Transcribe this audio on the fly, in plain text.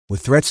With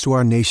threats to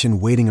our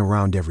nation waiting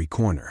around every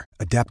corner,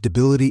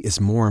 adaptability is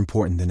more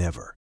important than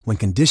ever. When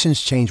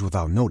conditions change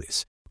without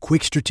notice,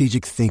 quick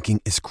strategic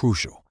thinking is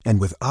crucial.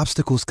 And with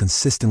obstacles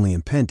consistently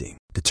impending,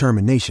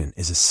 determination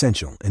is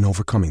essential in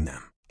overcoming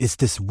them. It's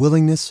this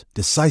willingness,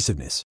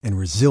 decisiveness, and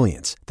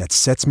resilience that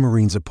sets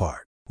Marines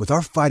apart. With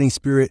our fighting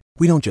spirit,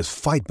 we don't just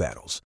fight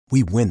battles,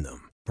 we win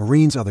them.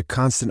 Marines are the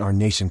constant our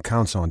nation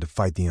counts on to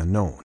fight the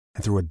unknown.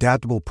 And through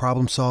adaptable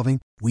problem solving,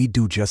 we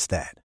do just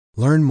that.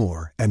 Learn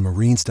more at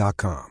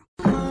marines.com.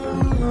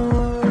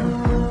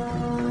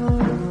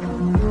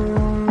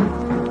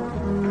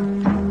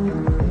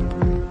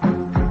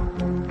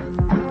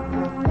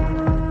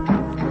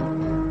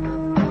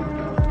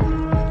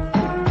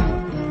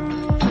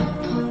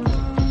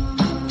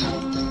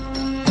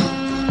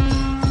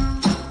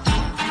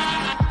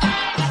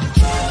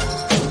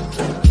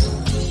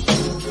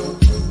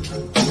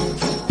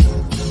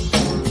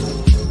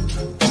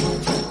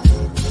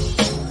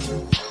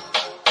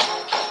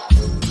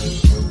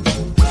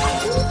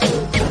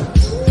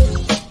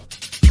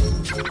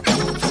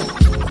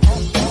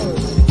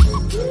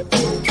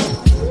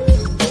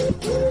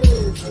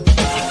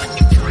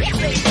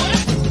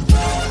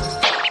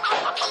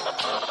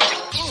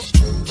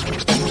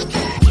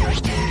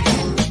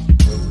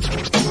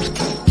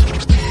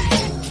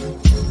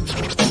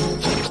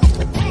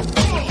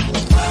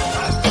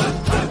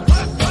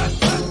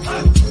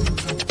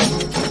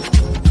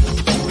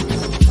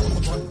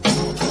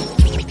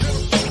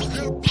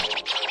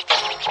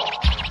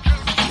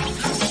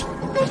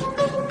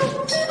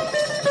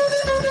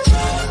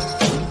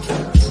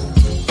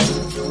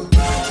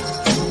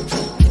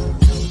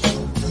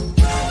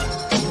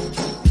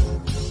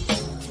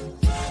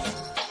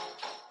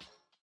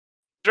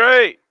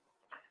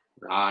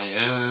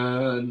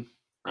 Ryan.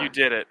 You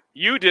did it.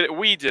 You did it.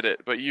 We did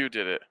it, but you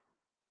did it.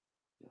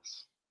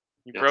 Yes.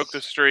 You broke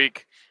the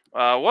streak.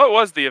 What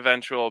was the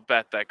eventual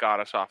bet that got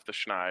us off the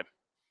schneid?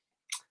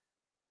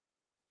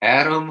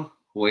 Adam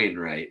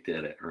Wainwright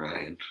did it,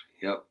 Ryan.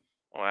 Yep.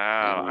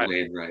 Wow. Adam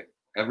Wainwright.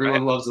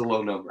 Everyone loves a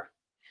low number.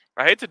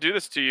 I hate to do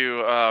this to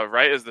you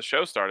right as the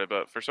show started,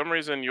 but for some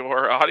reason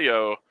your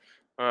audio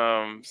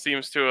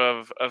seems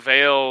to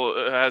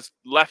has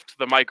left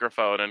the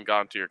microphone and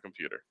gone to your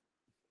computer.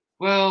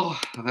 Well,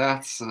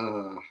 that's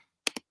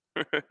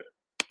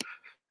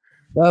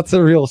that's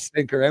a real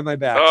stinker. Am I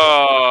back?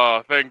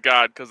 Oh, thank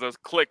God, because those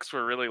clicks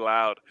were really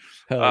loud.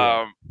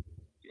 Yeah.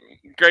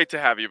 Great to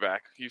have you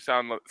back. You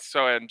sound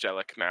so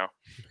angelic now.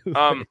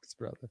 Thanks,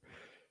 brother.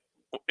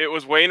 It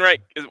was Wainwright.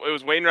 It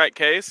was Wainwright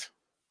K's.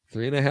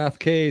 3.5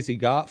 Ks. He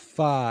got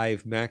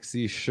 5.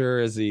 Maxi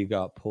Scherzer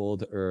got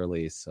pulled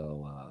early,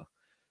 so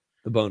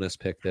the bonus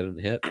pick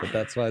didn't hit, but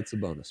that's why it's a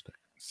bonus pick.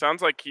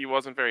 Sounds like he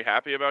wasn't very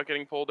happy about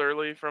getting pulled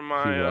early from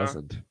my. He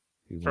wasn't.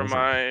 From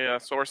my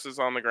sources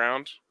on the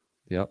ground.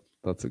 Yep,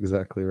 that's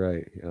exactly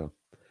right. Yeah.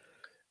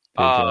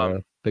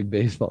 Big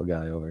baseball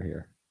guy over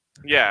here.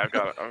 Yeah, I've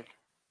got it.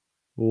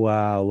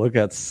 Wow, look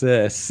at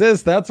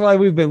Sis. That's why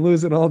we've been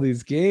losing all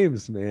these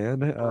games,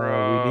 man.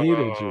 We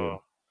needed you.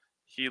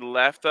 He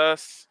left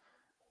us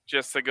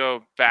just to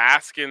go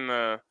bask in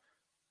the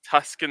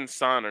Tuscan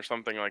sun or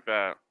something like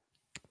that.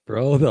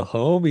 Bro, the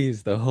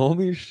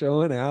homies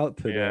showing out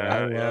today. Yeah,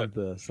 I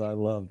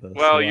love this.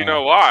 Well, wow. You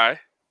know why?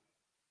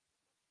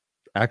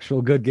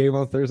 Actual good game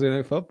on Thursday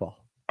Night Football.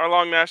 Our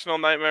long national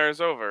nightmare is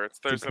over. It's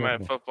Thursday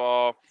Night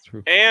Football.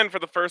 And for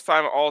the first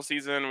time all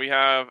season, we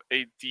have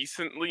a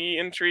decently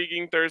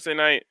intriguing Thursday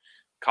night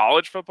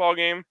college football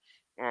game.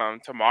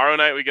 Tomorrow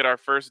night, we get our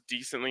first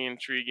decently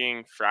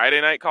intriguing Friday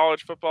night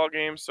college football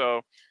game.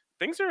 So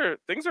things are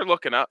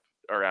looking up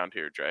around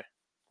here, Dre.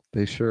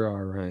 They sure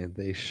are, Ryan.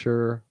 They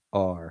sure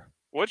are.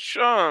 Which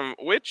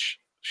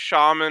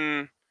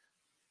shaman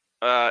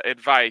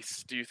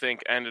advice do you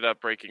think ended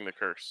up breaking the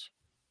curse?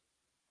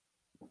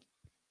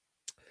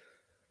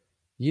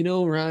 You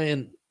know,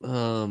 Ryan,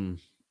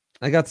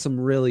 I got some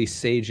really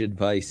sage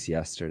advice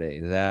yesterday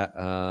that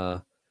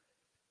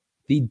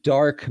the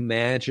dark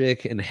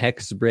magic and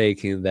hex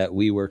breaking that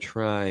we were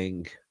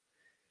trying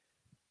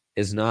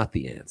is not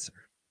the answer.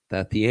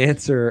 That the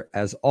answer,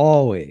 as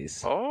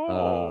always,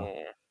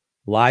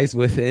 lies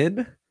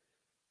within,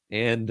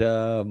 and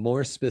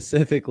more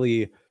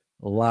specifically,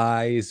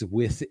 lies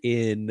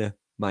within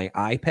my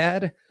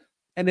iPad.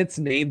 And it's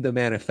named the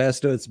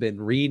Manifesto. It's been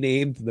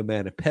renamed the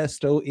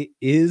Manifesto. It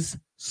is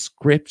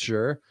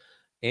Scripture.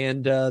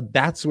 And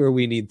that's where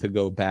we need to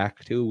go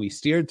back to. We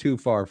steered too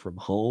far from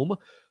home.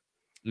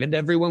 And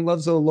everyone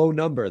loves a low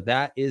number.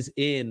 That is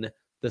in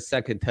the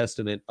Second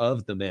Testament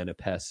of the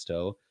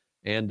Manifesto.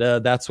 And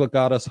that's what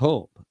got us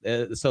home.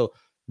 So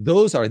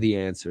those are the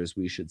answers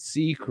we should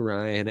seek,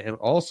 Ryan. And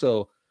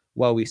also,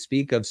 while we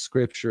speak of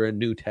Scripture and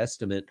New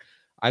Testament,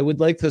 I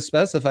would like to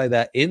specify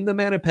that in the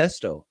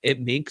Manifesto,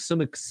 it makes some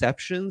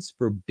exceptions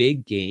for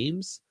big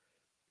games.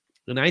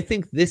 And I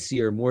think this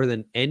year, more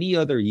than any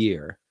other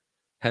year,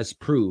 has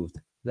proved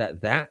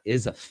that that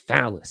is a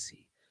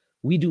fallacy.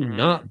 We do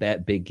not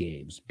bet big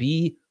games.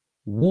 Be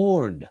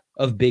warned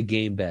of big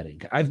game betting.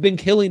 I've been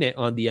killing it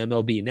on the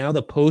MLB. Now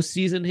the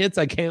postseason hits,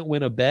 I can't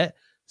win a bet.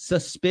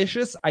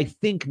 suspicious? I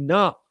think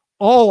not.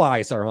 All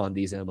eyes are on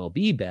these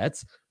MLB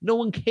bets. No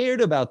one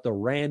cared about the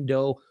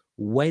rando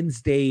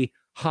Wednesday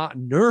hot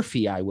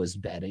nerfy I was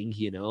betting,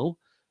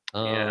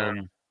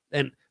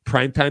 And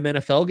primetime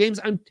NFL games,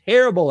 I'm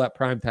terrible at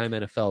primetime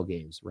NFL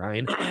games,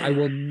 Ryan. I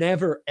will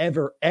never,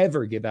 ever,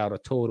 ever give out a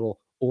total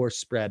or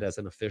spread as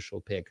an official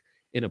pick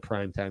in a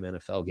primetime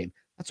NFL game.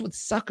 That's what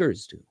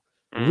suckers do.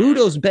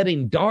 Rudo's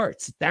betting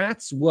darts.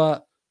 That's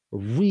what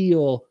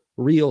real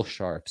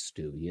sharps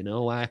do.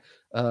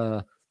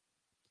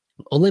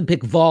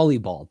 Olympic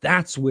volleyball.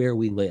 That's where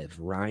we live,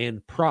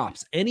 Ryan.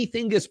 Props.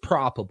 Anything is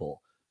proppable.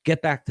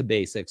 Get back to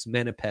basics.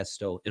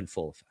 Manifesto in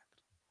full effect.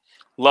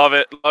 Love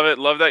it.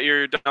 Love that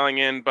you're dialing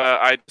in, but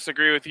I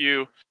disagree with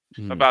you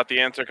about the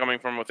answer coming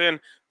from within.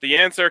 The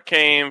answer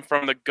came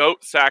from the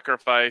goat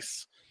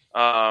sacrifice,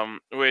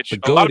 which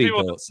a lot of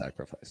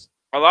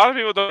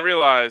people don't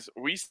realize.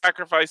 We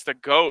sacrificed a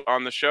goat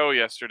on the show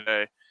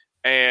yesterday,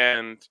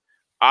 and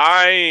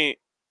I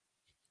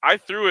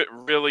threw it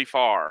really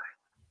far.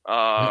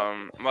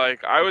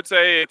 I would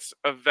say its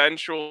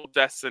eventual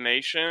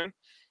destination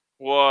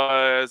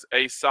was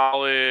a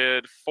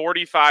solid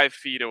 45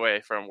 feet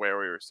away from where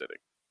we were sitting.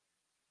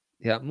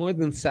 Yeah, more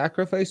than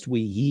sacrificed,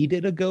 we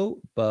yeeted a goat,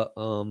 but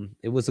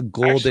it was a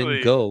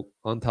golden goat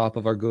on top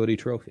of our goatee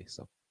trophy.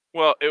 So,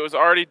 well, it was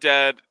already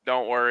dead.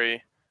 Don't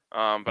worry.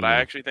 But I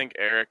actually think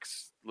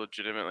Eric's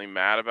legitimately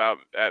mad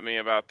at me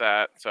about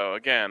that. So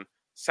again,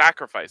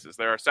 sacrifices.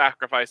 There are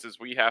sacrifices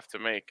we have to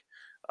make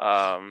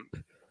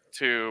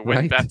to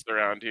win bets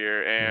around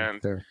here,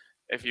 and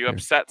if you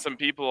upset some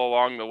people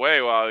along the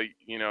way while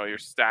you're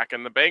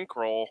stacking the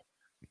bankroll,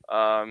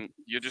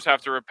 you just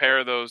have to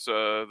repair those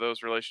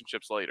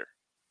relationships later.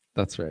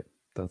 That's right.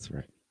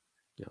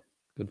 Yeah,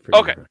 good for you.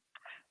 Okay.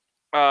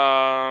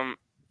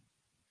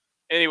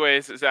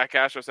 Anyways, Zach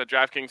Castro said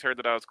DraftKings heard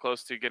that I was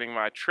close to getting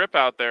my trip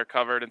out there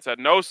covered and said,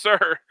 "No,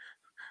 sir.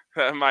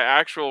 My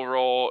actual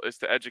role is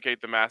to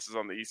educate the masses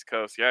on the East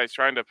Coast." Yeah, he's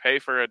trying to pay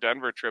for a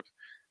Denver trip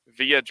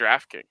via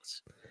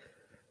DraftKings.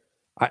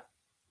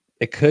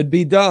 It could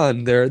be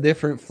done. There are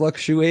different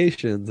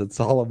fluctuations. It's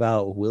all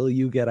about, will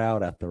you get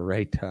out at the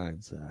right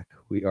time, Zach?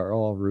 We are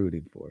all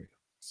rooting for you.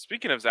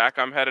 Speaking of Zach,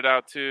 I'm headed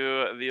out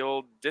to the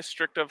old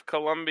District of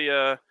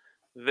Columbia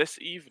this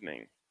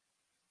evening.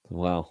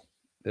 Wow.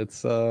 It's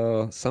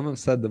some have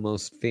said the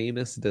most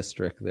famous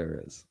district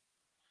there is.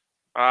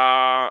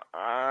 I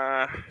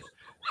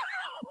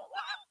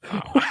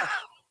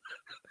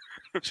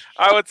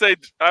would say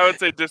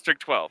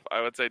District 12.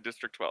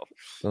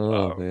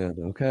 Oh man.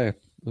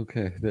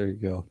 Okay, there you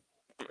go.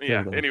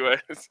 Yeah.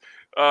 Anyways,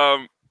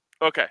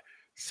 okay.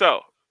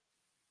 So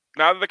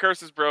now that the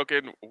curse is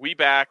broken, we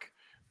back.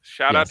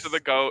 Shout out to the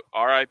GOAT.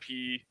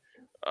 R.I.P.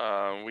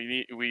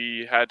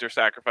 We had to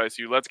sacrifice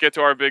you. Let's get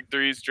to our big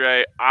threes,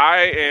 Dre.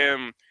 I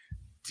am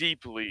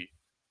deeply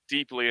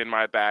in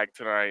my bag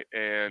tonight,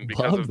 and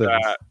because of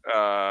that,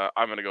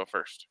 I'm going to go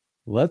first.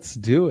 Let's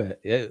do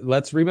it.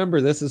 Let's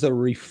remember this is a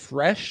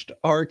refreshed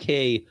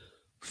RK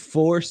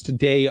forced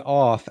day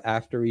off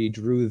after he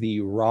drew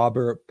the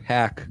Robert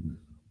Pack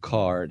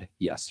card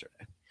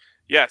yesterday.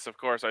 Yes, of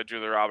course, I drew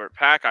the Robert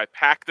Pack. I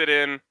packed it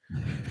in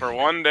for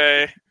one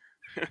day.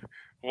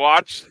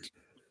 Watched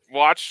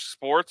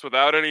sports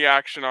without any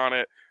action on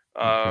it.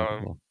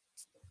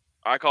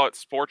 I call it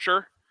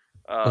sporture.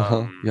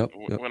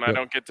 When I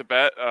don't get to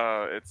bet,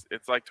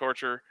 it's like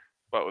torture,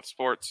 but with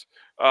sports.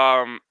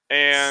 Or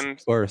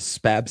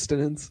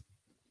spabstinence.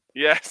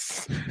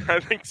 Yes,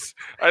 I think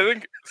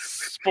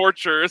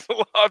sporture is a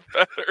lot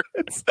better.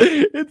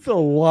 It's a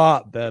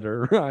lot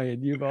better,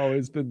 Ryan. You've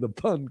always been the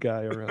pun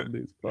guy around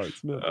these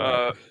parts.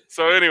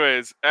 So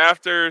anyways,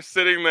 after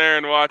sitting there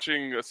and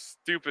watching a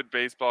stupid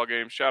baseball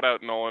game, shout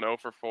out Nolan 0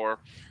 for 4.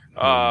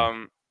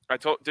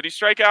 Did he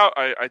strike out?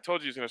 I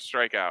told you he was going to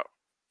strike out.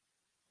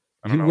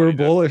 You were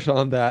bullish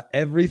on that.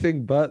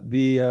 Everything but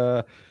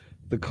the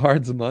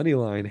Cards money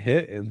line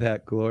hit in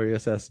that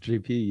glorious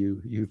SGP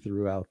you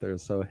threw out there.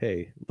 So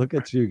hey, look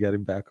at you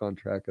getting back on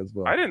track as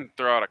well. I didn't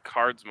throw out a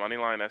Cards money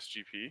line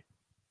SGP.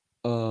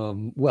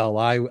 Well,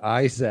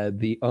 I said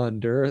the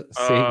under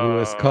St.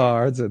 Louis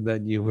Cards, and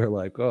then you were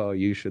like, oh,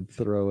 you should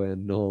throw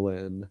in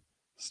Nolan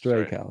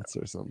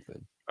strikeouts or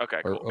something.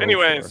 Okay, cool.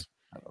 Anyways,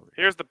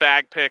 here's the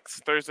bag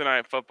picks. Thursday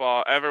night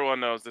football. Everyone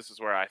knows this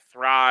is where I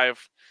thrive.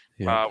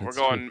 We're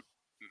going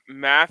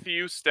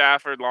Matthew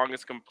Stafford,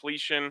 longest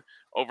completion,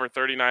 over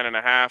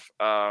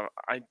 39.5.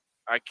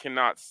 I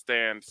cannot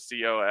stand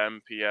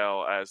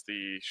COMPL as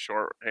the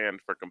shorthand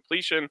for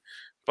completion,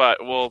 but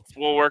we'll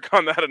work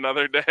on that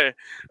another day.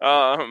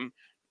 Then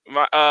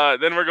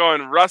we're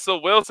going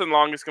Russell Wilson,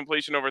 longest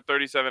completion, over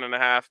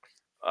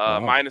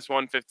 37.5, minus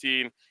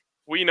 115.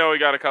 We know we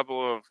got a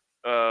couple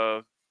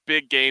of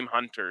big game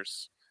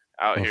hunters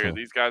out here.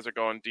 These guys are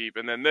going deep.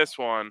 And then this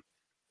one,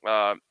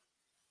 when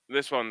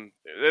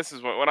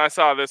I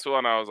saw this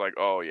one, I was like,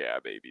 oh yeah,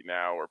 baby,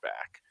 now we're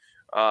back.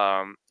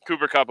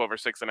 Cooper Kupp over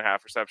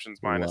 6.5 receptions,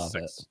 minus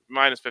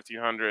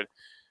 1,500.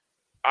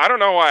 I don't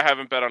know why I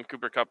haven't bet on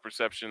Cooper Kupp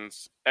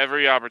receptions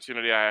every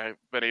opportunity I have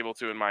been able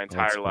to in my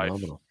entire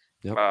life.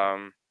 Yep.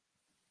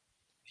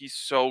 He's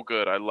so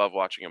good. I love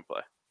watching him play.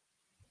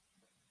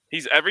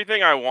 He's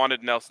everything I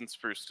wanted Nelson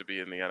Spruce to be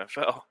in the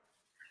NFL.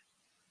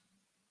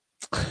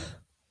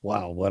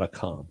 Wow, what a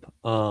comp.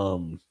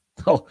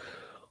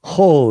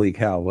 Holy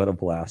cow, what a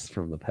blast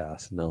from the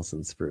past,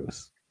 Nelson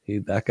Spruce.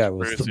 That guy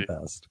was the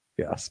best.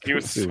 Yeah, he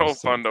was so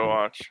fun to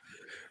watch.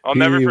 I'll he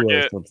never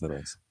forget. Was something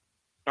else.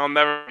 I'll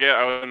never forget.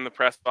 I was in the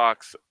press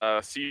box,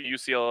 see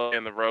UCLA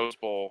in the Rose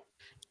Bowl,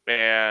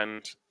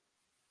 and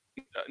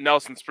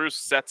Nelson Spruce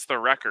sets the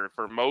record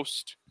for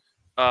most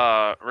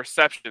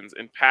receptions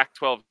in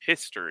Pac-12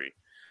 history,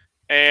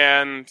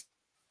 and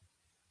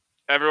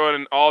everyone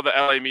in all the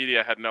LA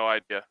media had no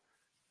idea.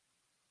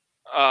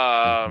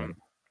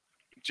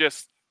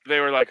 Just they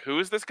were like, "Who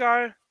is this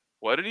guy?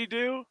 What did he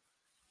do?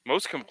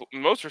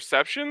 Most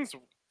receptions?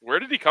 Where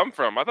did he come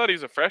from? I thought he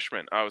was a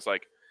freshman." I was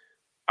like,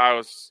 I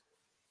was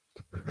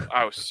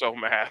so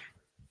mad.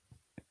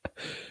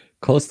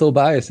 Coastal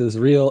bias is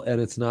real,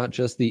 and it's not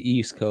just the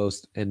East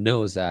Coast. And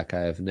no, Zach, I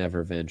have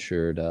never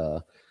ventured.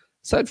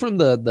 Aside from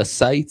the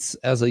sites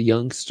as a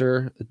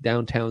youngster,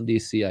 downtown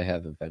DC, I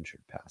haven't ventured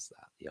past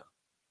that. Yeah.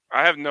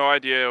 I have no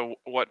idea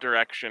what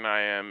direction I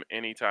am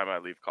anytime I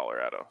leave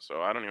Colorado.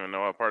 So I don't even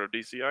know what part of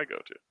DC I go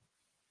to.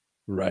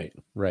 Right.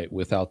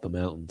 Without the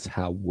mountains,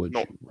 how would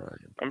you,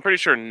 Ryan? I'm pretty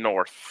sure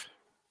north.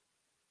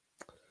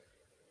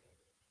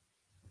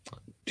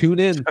 Tune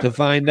in to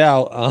find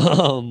out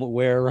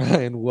where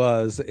Ryan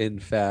was, in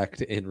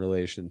fact, in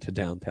relation to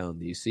downtown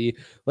DC.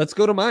 Let's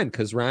go to mine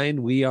because,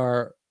 Ryan, we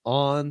are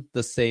on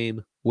the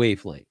same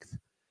wavelength.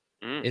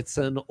 It's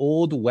an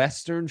old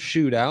Western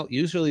shootout.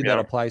 Usually that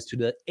applies to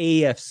the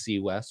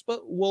AFC West,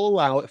 but we'll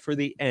allow it for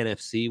the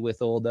NFC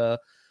with old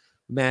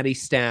Matty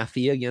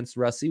Staffy against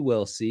Russie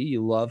Wilsey.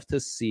 You love to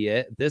see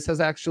it. This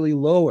has actually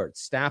lowered.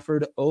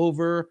 Stafford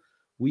over.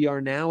 We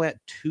are now at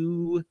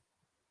 2.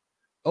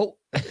 Oh,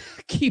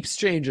 keeps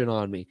changing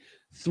on me.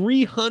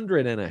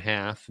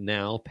 300.5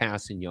 now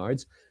passing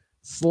yards.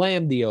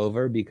 Slammed the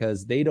over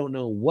because they don't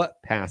know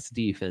what pass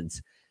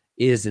defense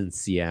is in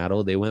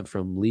Seattle. They went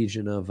from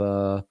Legion of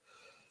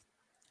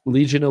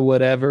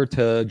whatever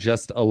to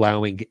just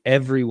allowing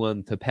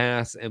everyone to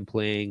pass and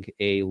playing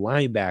a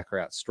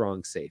linebacker at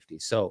strong safety.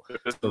 So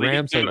the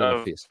Rams are going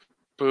to feast.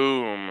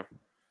 Boom.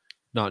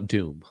 Not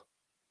doom.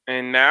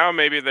 And now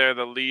maybe they're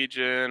the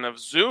Legion of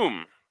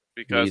Zoom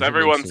because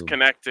everyone's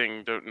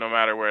connecting no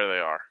matter where they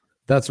are.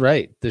 That's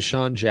right.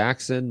 Deshaun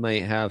Jackson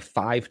might have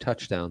 5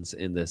 touchdowns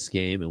in this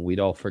game, and we'd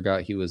all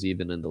forgot he was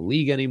even in the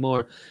league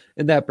anymore.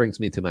 And that brings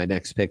me to my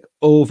next pick,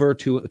 over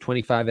to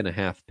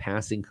 25.5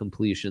 passing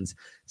completions.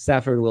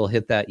 Stafford will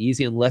hit that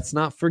easy. And let's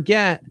not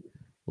forget,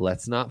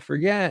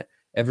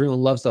 everyone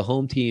loves the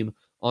home team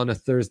on a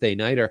Thursday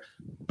nighter,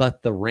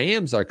 but the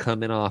Rams are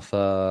coming off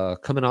a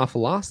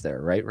loss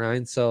there, right,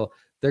 Ryan? So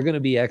they're going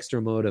to be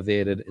extra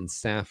motivated, and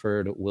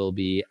Stafford will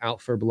be out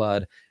for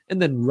blood.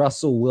 And then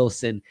Russell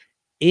Wilson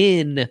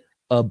in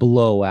a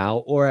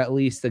blowout, or at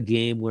least a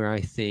game where I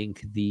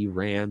think the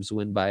Rams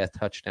win by a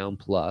touchdown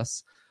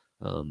plus.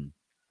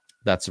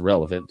 That's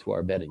relevant to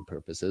our betting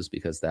purposes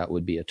because that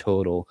would be a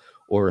total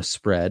or a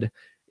spread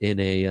in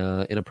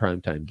a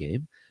primetime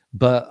game.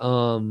 But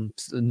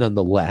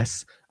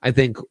nonetheless, I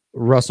think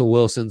Russell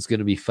Wilson's going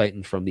to be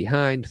fighting from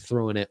behind,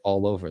 throwing it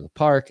all over the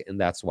park, and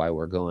that's why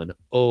we're going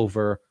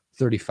over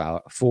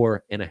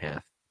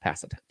 34.5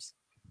 pass attempts.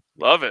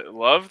 Love it.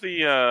 Love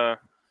the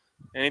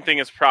anything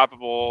is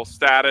probable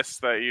status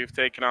that you've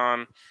taken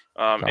on.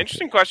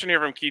 Interesting question here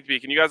from Keith B.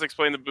 Can you guys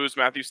explain the boost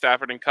Matthew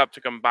Stafford and Kupp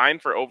to combine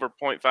for over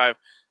 0.5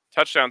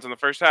 touchdowns in the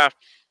first half?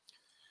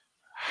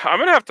 I'm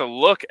going to have to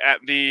look at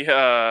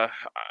the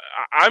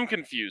I'm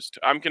confused.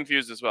 I'm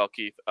confused as well,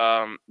 Keith.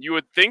 You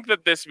would think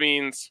that this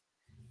means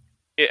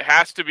it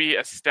has to be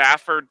a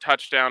Stafford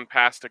touchdown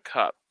pass to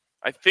Kupp.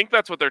 I think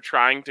that's what they're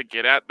trying to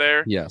get at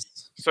there. Yes.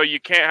 So you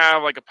can't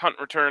have like a punt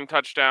return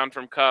touchdown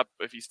from Kupp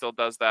if he still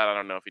does that. I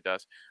don't know if he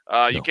does.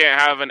 You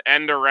can't have an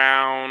end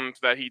around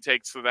that he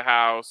takes to the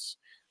house.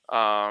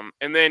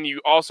 And then you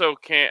also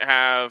can't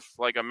have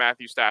like a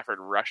Matthew Stafford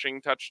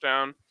rushing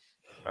touchdown.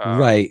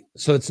 Right.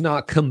 So it's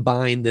not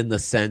combined in the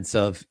sense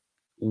of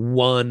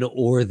one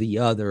or the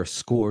other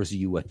scores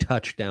you a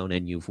touchdown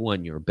and you've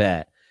won your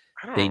bet.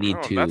 They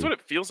need to. That's what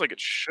it feels like it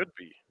should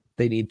be.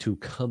 They need to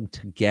come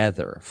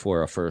together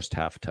for a first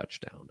half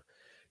touchdown.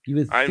 You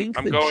would think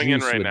I'm the going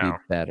juice in right would now. Be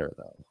better,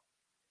 though.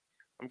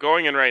 I'm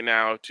going in right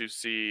now to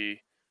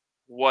see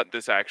what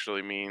this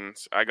actually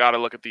means. I got to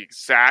look at the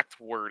exact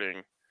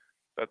wording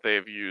that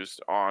they've used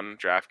on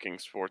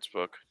DraftKings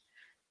Sportsbook.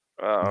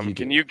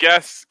 Can you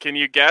guess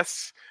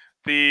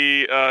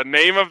the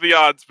name of the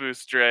odds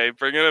boost, Dre?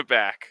 Bringing it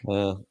back.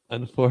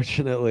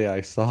 Unfortunately, I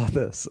saw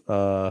this.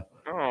 Oh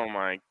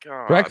my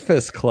god!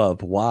 Breakfast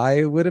Club.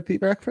 Why would it be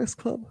Breakfast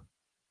Club?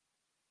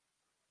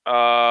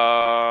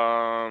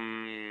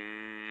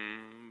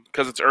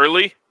 Because it's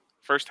early,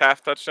 first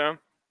half touchdown.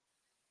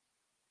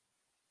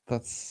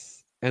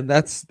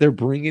 They're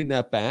bringing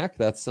that back.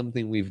 That's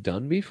something we've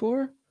done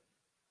before.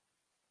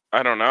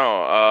 I don't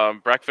know.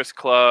 Breakfast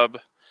Club,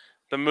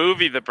 the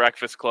movie, The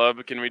Breakfast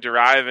Club. Can we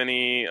derive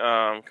any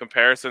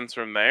comparisons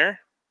from there?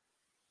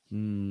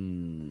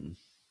 Something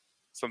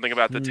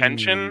about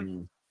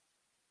detention?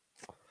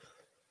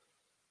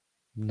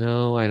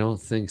 No, I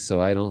don't think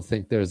so. I don't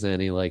think there's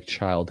any like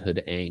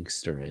childhood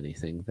angst or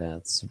anything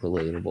that's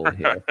relatable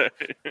here.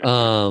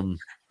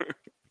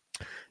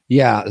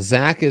 Yeah,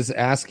 Zach is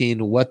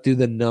asking, what do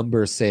the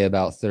numbers say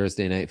about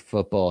Thursday Night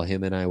Football?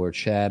 Him and I were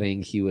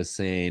chatting. He was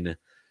saying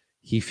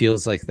he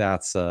feels like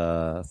that's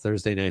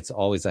Thursday night's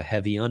always a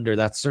heavy under.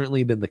 That's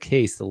certainly been the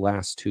case the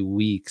last 2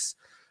 weeks.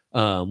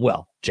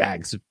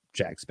 Jags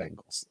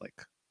Bengals,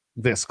 like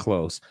this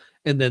close,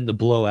 and then the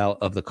blowout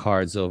of the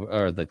Cards over,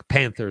 or the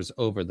Panthers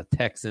over the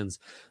Texans.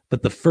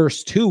 But the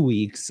first 2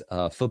 weeks,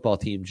 football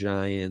team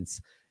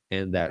Giants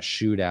and that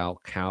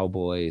shootout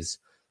Cowboys,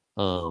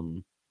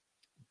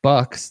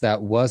 Bucks,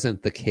 that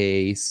wasn't the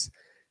case.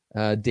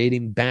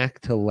 Dating back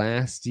to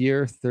last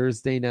year,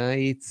 Thursday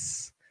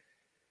nights,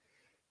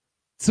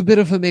 it's a bit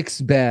of a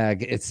mixed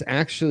bag. It's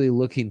actually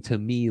looking to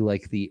me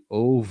like the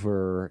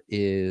over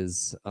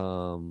is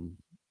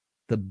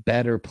the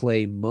better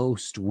play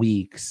most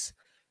weeks,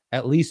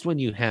 at least when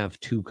you have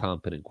two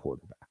competent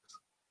quarterbacks.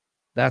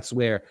 That's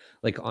where,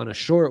 like on a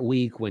short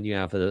week, when you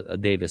have a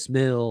Davis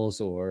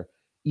Mills or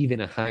even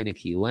a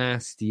Heineke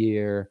last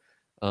year,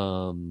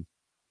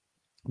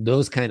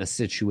 those kind of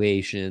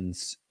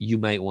situations you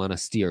might want to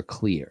steer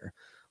clear,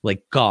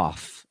 like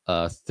Goff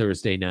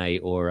Thursday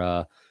night,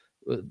 or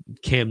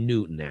Cam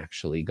Newton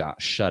actually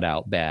got shut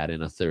out bad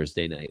in a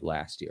Thursday night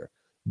last year.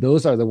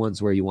 Those are the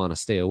ones where you want to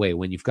stay away.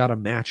 When you've got a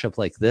matchup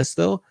like this,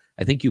 though,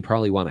 I think you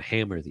probably want to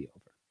hammer the over.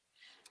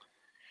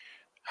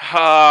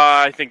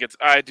 I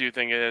do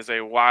think it is a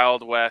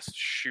Wild West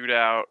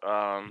shootout.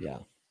 Yeah.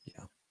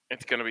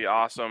 It's going to be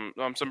awesome.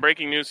 Some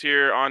breaking news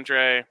here,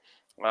 Andre.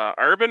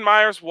 Urban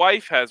Meyer's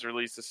wife has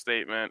released a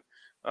statement.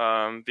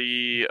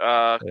 Lay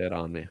it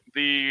on me.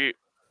 The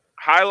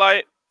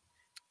highlight: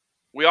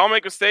 we all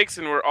make mistakes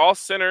and we're all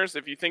sinners.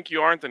 If you think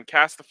you aren't, then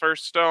cast the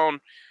first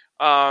stone.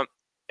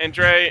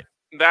 Andre,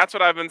 that's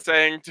what I've been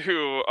saying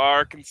to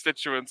our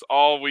constituents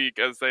all week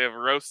as they have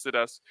roasted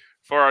us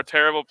for our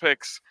terrible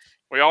picks.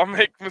 We all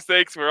make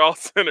mistakes. We're all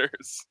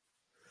sinners.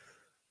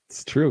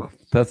 It's true.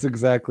 That's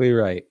exactly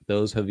right.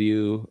 Those of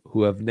you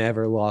who have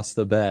never lost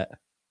a bet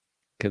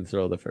can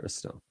throw the first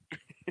stone.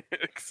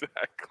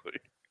 Exactly.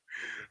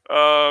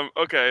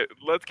 Okay,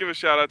 let's give a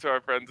shout out to our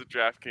friends at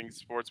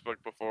DraftKings Sportsbook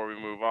before we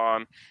move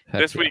on.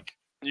 This week,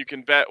 you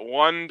can bet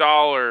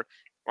 $1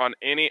 on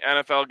any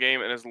NFL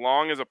game, and as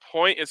long as a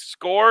point is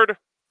scored,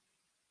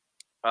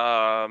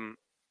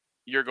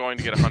 you're going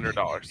to get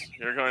 $100.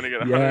 You're going to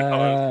get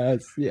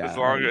 $100 as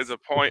long as a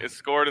point is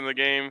scored in the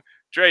game.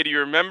 Dre, do you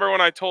remember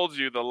when I told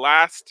you the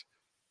last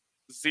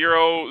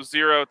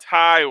 0-0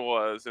 tie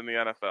was in the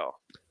NFL?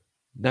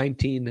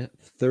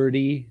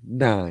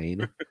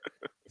 1939.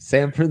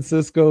 San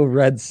Francisco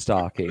Red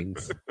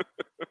Stockings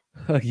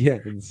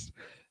against.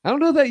 I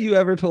don't know that you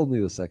ever told me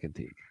the second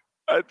team.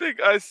 I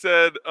think I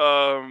said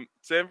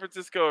San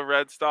Francisco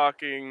Red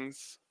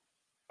Stockings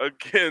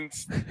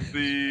against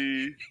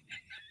the.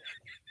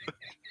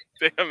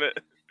 Damn it!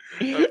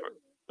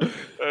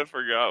 I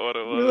forgot what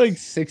it was. We're like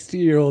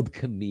 60-year-old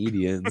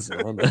comedians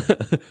on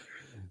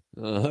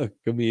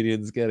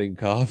comedians getting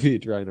coffee,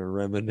 trying to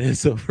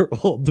reminisce over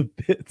all the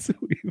bits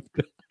we've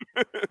done.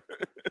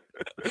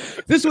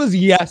 This was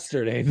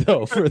yesterday,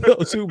 though, for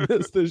those who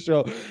missed the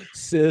show.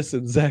 Sis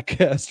and Zach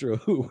Castro,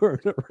 who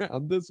weren't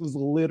around. This was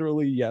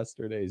literally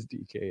yesterday's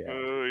DKF.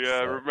 Oh, yeah,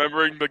 so.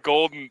 Remembering the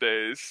golden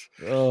days.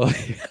 Oh,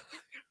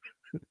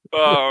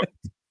 yeah.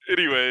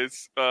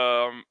 Anyways,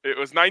 it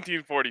was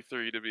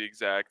 1943 to be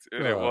exact,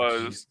 and it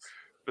was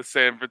the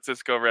San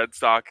Francisco Red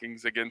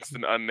Stockings against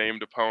an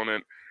unnamed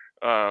opponent.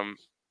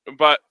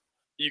 But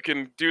you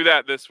can do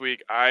that this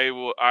week. I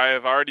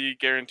have already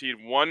guaranteed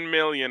 $1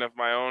 million of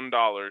my own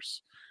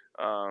dollars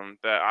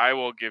that I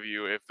will give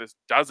you if this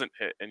doesn't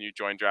hit and you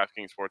join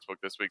DraftKings Sportsbook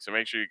this week. So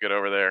make sure you get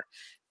over there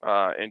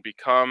and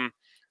become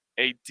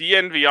a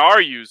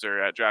DNVR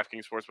user at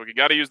DraftKings Sportsbook. You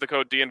got to use the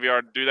code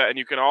DNVR to do that. And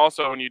you can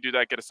also, when you do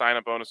that, get a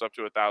sign-up bonus up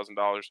to $1,000.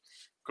 Of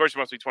course, you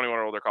must be 21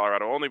 or older,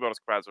 Colorado only. Bonus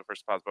comprised of a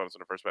first deposit bonus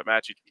and a first bet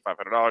match, each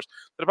 $500.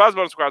 The deposit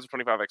bonus requires a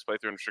 25x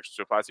playthrough and restrictions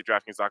to apply. See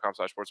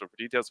DraftKings.com/sportsbook for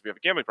details. If you have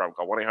a gambling problem,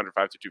 call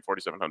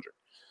 1-800-522-4700.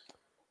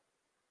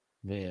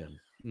 Man.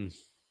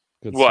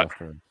 Good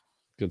stuff, man.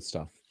 Good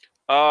stuff.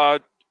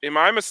 Am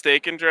I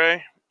mistaken,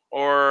 Dre?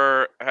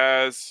 Or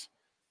has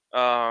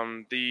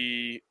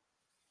the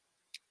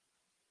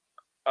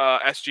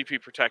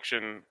SGP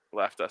protection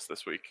left us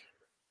this week?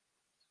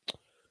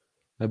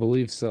 I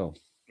believe so.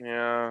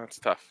 Yeah, it's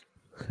tough.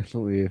 I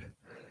believe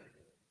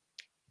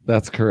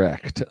that's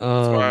correct.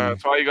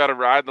 That's why you got to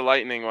ride the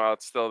lightning while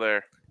it's still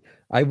there.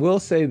 I will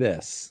say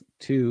this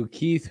to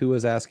Keith, who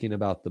was asking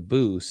about the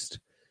boost.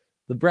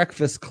 The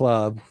Breakfast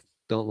Club,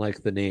 don't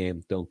like the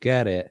name, don't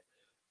get it.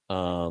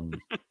 I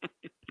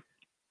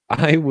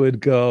would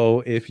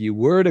go, if you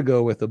were to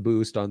go with a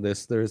boost on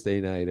this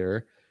Thursday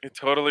nighter. It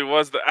totally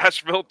was the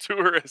Asheville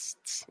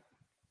Tourists.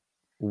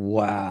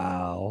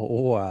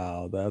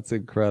 Wow, that's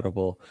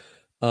incredible.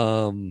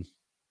 Well,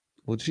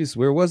 geez,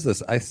 where was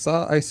this? I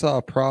saw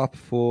a prop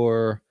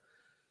for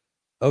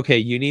Okay,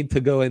 you need to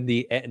go in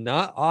the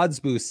not odds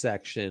boost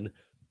section.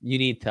 You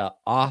need to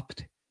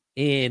opt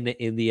in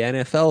the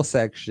NFL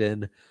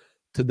section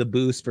to the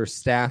boost for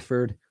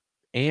Stafford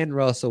and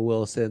Russell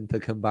Wilson to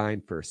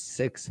combine for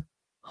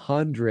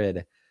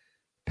 600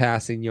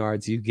 passing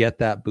yards. You get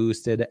that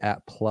boosted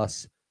at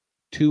plus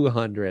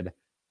 200.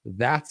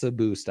 That's a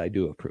boost I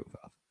do approve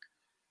of.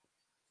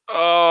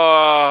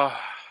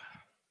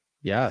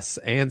 Yes,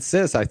 and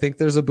sis, I think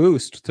there's a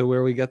boost to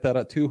where we get that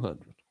at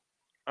 200.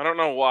 I don't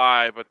know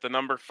why, but the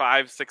number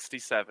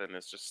 567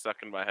 is just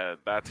stuck in my head.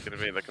 That's going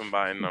to be the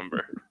combined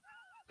number.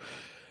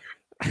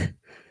 I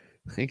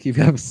think you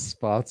have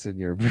spots in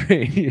your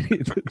brain. You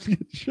need to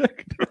get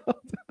checked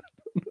out.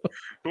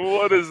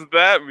 What does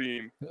that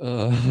mean?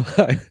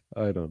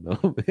 I don't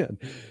know,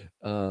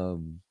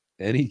 man.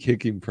 Any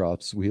kicking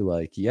props we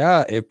like?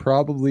 Yeah, it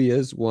probably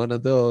is one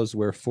of those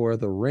where for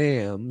the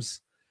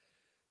Rams,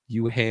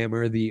 you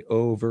hammer the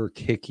over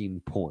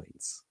kicking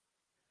points.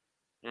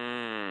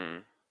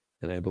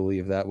 And I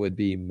believe that would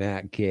be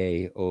Matt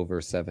Gay over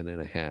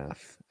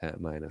 7.5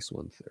 at minus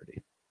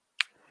 130.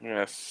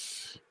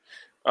 Yes.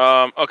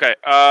 Okay.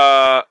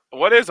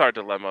 What is our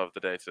dilemma of the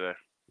day today?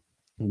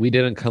 We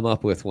didn't come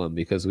up with one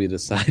because we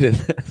decided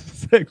that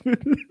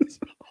segment is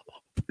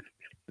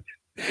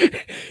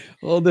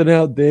old and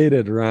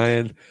outdated,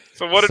 Ryan.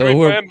 So what did we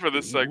plan for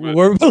this segment?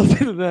 We're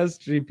building an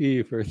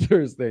SGP for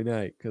Thursday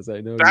night because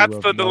I know that's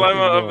the dilemma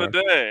of the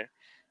day.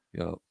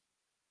 Yep.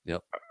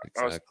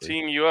 Exactly. I was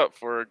teeing you up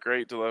for a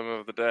great dilemma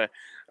of the day.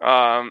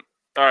 All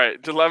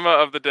right, dilemma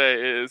of the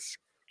day is: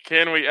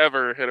 can we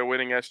ever hit a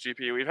winning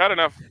SGP? We've had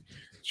enough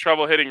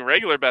trouble hitting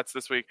regular bets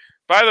this week.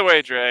 By the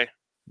way, Dre.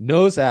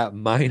 Nose at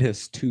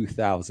minus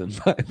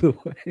 2,000, by the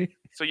way.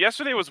 So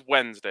yesterday was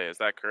Wednesday, is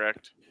that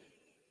correct?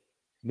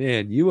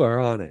 Man, you are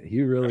on it.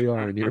 You really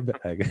are in your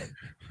bag.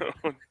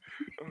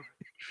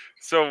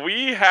 So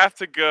we have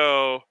to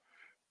go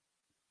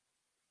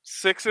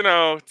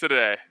 6-0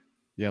 today.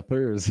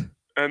 Yepers.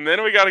 And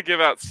then we got to give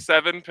out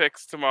 7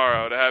 picks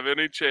tomorrow to have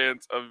any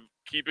chance of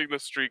keeping the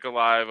streak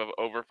alive of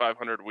over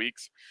 500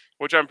 weeks,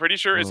 which I'm pretty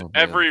sure is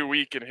every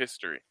week in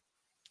history.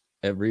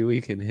 Every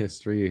week in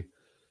history,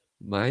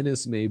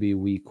 minus maybe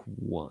week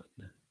 1.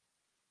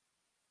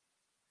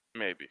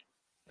 Maybe.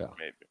 Yeah.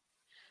 Maybe.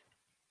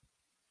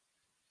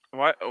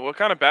 What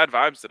kind of bad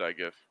vibes did I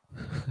give?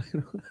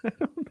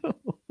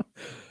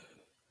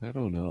 I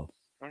don't know.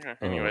 Okay.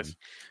 Anyways,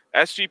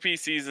 SGP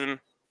season.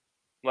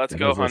 Let's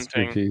go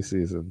hunting. SGP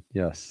season.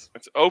 Yes.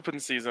 It's open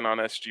season on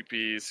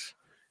SGPs.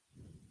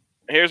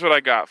 Here's what I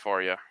got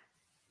for you.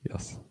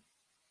 Yes.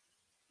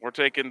 We're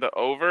taking the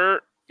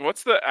over.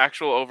 What's the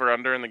actual over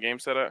under in the game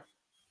setup?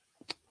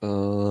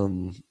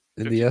 In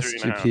the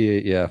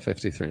SGP,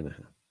 53.5.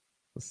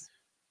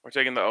 We're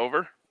taking the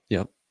over.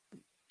 Yep.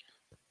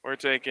 We're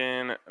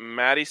taking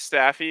Matty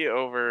Staffy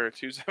over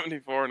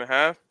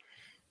 274.5.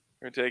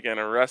 We're taking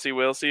a Russie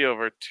Wilsey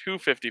over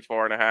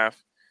 254.5.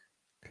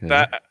 Okay.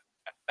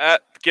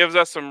 That gives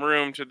us some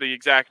room to the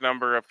exact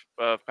number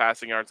of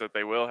passing yards that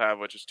they will have,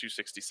 which is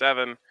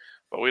 267.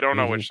 But we don't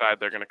know which side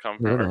they're going to come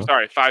from. Or,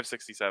 sorry,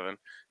 567.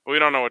 But we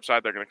don't know which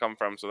side they're going to come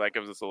from, so that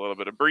gives us a little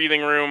bit of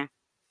breathing room.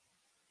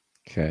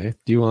 Okay.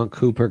 Do you want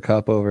Cooper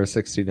Kupp over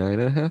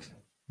 69.5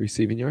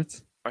 receiving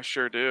yards? I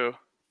sure do.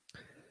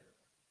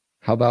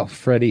 How about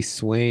Freddie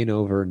Swain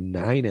over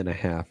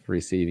 9.5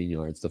 receiving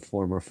yards? The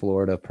former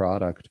Florida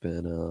product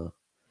been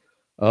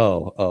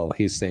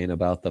he's saying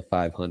about the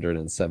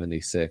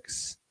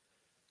 576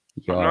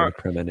 yard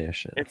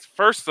premonition. It's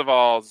first of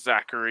all,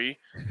 Zachary,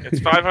 it's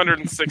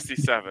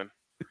 567.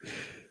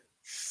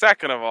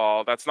 Second of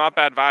all, that's not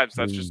bad vibes.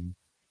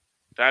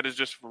 That is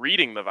just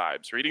reading the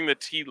vibes, reading the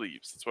tea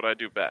leaves. That's what I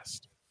do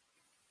best.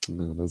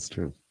 No, that's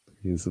true.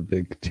 He's a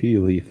big tea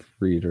leaf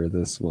reader,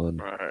 this one.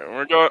 All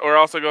right. We're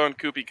also going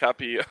Koopy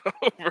Cuppy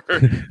over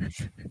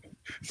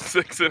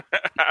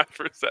 6.5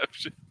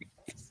 receptions.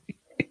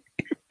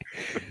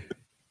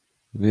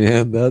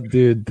 Man, that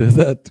dude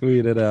that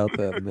tweeted out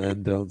that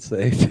men don't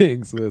say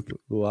things with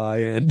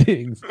Y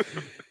endings.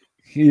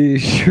 He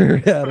sure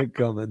had it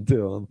coming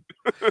to him.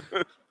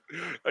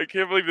 I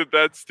can't believe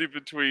that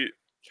stupid tweet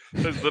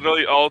has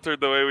literally altered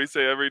the way we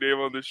say every name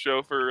on this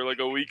show for like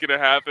a week and a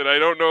half, and I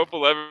don't know if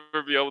we'll ever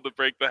be able to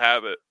break the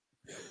habit.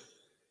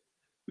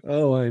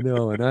 Oh, I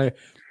know, and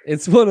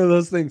it's one of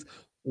those things.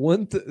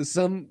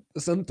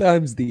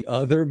 Sometimes the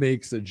other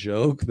makes a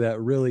joke that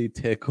really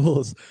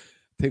tickles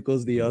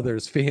the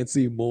other's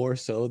fancy more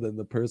so than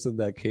the person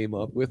that came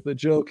up with the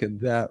joke, and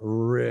that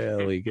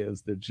really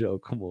gives the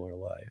joke more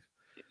life.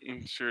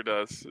 It sure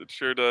does.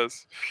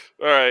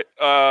 All right.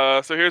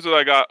 So here's what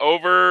I got.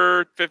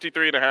 Over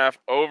 53.5.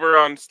 Over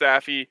on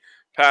Staffy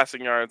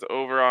passing yards.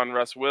 Over on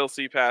Russ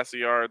Wilsey passing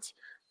yards.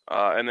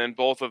 And then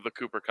both of the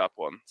Cooper Kupp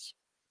ones.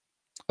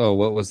 Oh,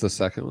 what was the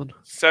second one?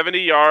 70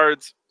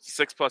 yards,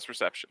 6+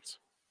 receptions.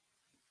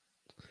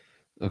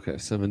 Okay,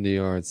 70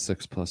 yards,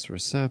 6+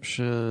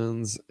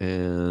 receptions.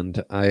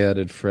 And I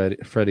added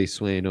Freddie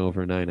Swain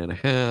over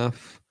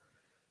 9.5.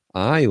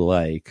 I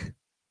like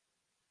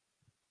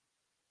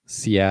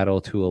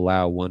Seattle to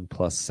allow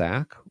 1+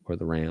 sack or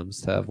the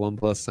Rams to have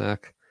 1+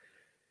 sack.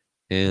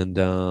 And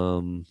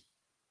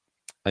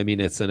I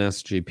mean, it's an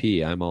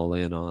SGP. I'm all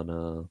in on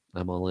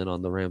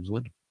the Rams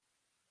win.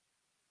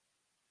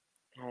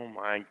 Oh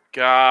my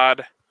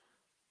God.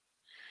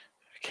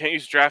 I can't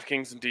use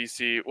DraftKings in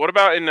DC. What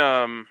about in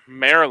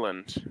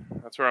Maryland?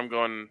 That's where I'm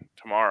going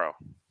tomorrow.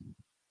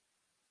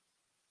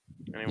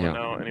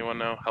 Anyone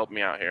know? Help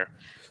me out here.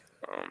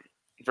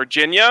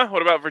 Virginia?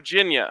 What about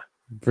Virginia?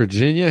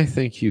 Virginia, I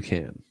think you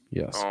can.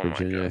 Yes, Oh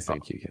Virginia, I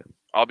think you can.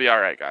 I'll be all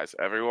right, guys.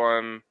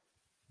 Everyone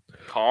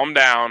calm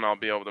down. I'll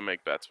be able to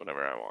make bets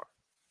whenever I want.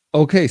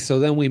 Okay, so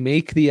then we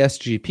make the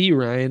SGP,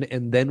 Ryan,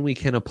 and then we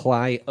can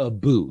apply a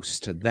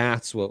boost.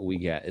 That's what we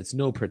get. It's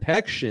no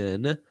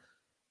protection,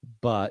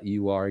 but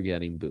you are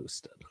getting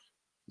boosted.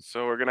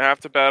 So we're going to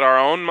have to bet our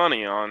own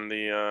money on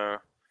the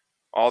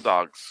all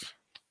dogs.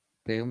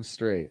 Damn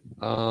straight.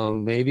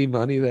 Maybe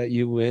money that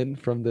you win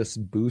from this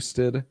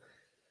boosted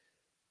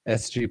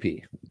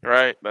SGP.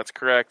 Right, that's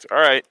correct. All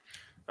right.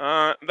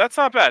 That's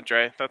not bad,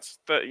 Dre.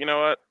 You know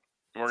what?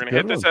 We're going to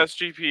hit this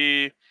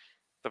SGP.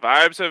 The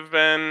vibes have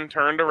been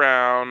turned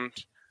around.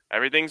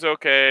 Everything's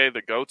okay.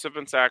 The goats have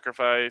been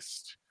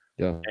sacrificed.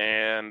 Yeah.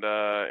 And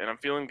I'm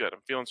feeling good.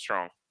 I'm feeling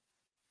strong.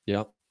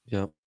 Yep.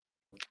 All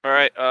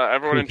right.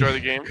 Everyone enjoy the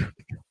game.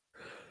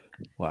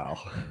 Wow.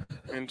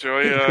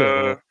 Enjoy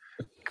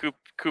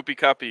Koopy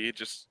Cuppy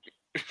just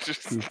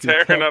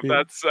tearing up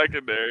that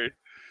secondary.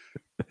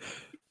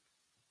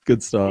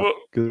 Good stuff.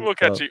 We'll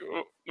catch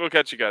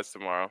you guys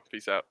tomorrow.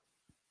 Peace out.